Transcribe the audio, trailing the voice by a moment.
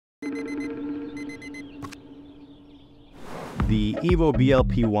The Evo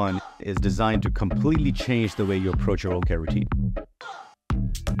BLP-1 is designed to completely change the way you approach your oral care routine.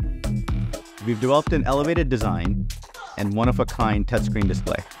 We've developed an elevated design and one-of-a-kind touchscreen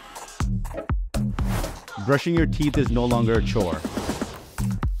display. Brushing your teeth is no longer a chore.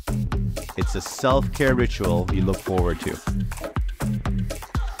 It's a self-care ritual you look forward to.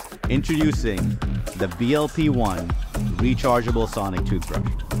 Introducing the BLP-1 rechargeable sonic toothbrush.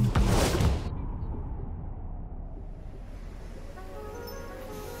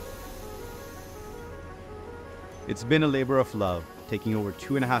 It's been a labor of love, taking over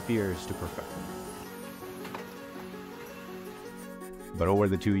 2.5 years to perfect. But over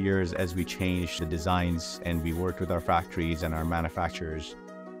the 2 years, as we changed the designs and we worked with our factories and our manufacturers,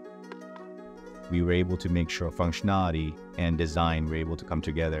 we were able to make sure functionality and design were able to come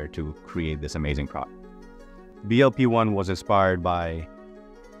together to create this amazing product. BLP-1 was inspired by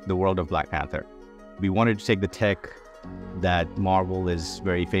the world of Black Panther. We wanted to take the tech that Marvel is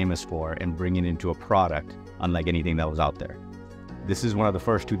very famous for and bring it into a product unlike anything that was out there. This is one of the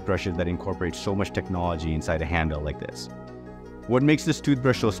first toothbrushes that incorporates so much technology inside a handle like this. What makes this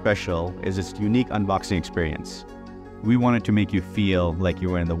toothbrush so special is its unique unboxing experience. We wanted to make you feel like you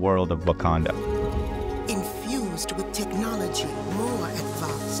were in the world of Wakanda. Infused with technology more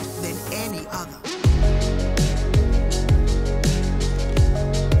advanced than any other.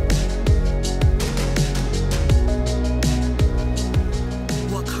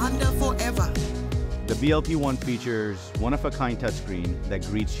 Wakanda forever. The BLP-1 features one-of-a-kind touchscreen that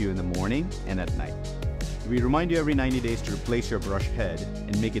greets you in the morning and at night. We remind you every 90 days to replace your brush head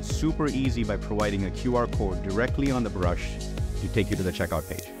and make it super easy by providing a QR code directly on the brush to take you to the checkout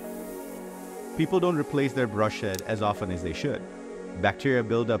page. People don't replace their brush head as often as they should. Bacteria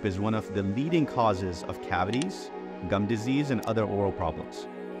buildup is one of the leading causes of cavities, gum disease, and other oral problems.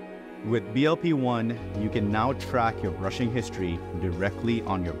 With BLP-1, you can now track your brushing history directly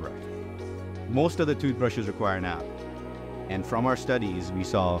on your brush. Most of the toothbrushes require an app, and from our studies, we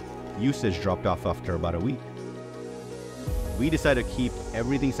saw usage dropped off after about a week. We decided to keep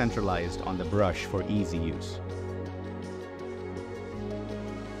everything centralized on the brush for easy use.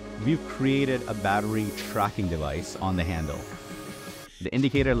 We've created a battery tracking device on the handle. The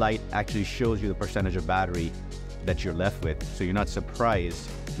indicator light actually shows you the percentage of battery that you're left with, so you're not surprised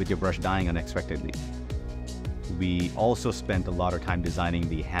with your brush dying unexpectedly. We also spent a lot of time designing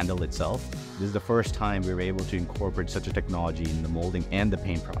the handle itself. This is the first time we were able to incorporate such a technology in the molding and the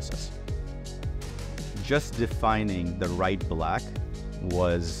paint process. Just defining the right black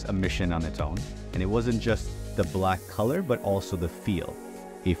was a mission on its own. And it wasn't just the black color, but also the feel.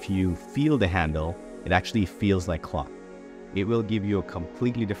 If you feel the handle, it actually feels like cloth. It will give you a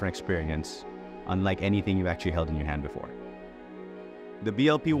completely different experience, unlike anything you've actually held in your hand before. The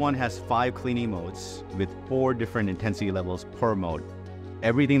BLP-1 has 5 cleaning modes with 4 different intensity levels per mode.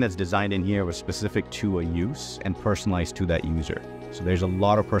 Everything that's designed in here was specific to a use and personalized to that user. So there's a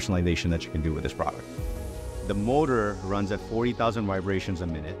lot of personalization that you can do with this product. The motor runs at 40,000 vibrations a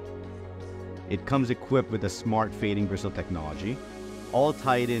minute. It comes equipped with a smart fading bristle technology, all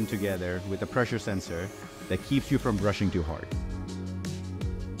tied in together with a pressure sensor that keeps you from brushing too hard.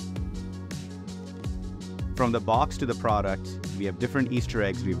 From the box to the product, we have different Easter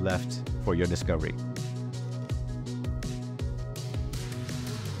eggs we've left for your discovery.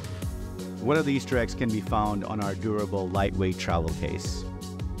 One of the Easter eggs can be found on our durable, lightweight travel case.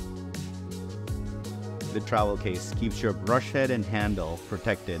 The travel case keeps your brush head and handle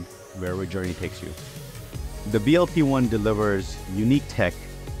protected wherever journey takes you. The BLP-1 delivers unique tech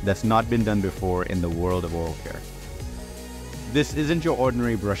that's not been done before in the world of oral care. This isn't your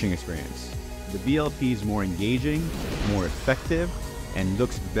ordinary brushing experience. The BLP is more engaging, more effective, and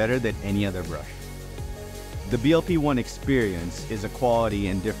looks better than any other brush. The BLP-1 experience is a quality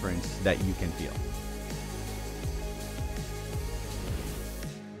and difference that you can feel.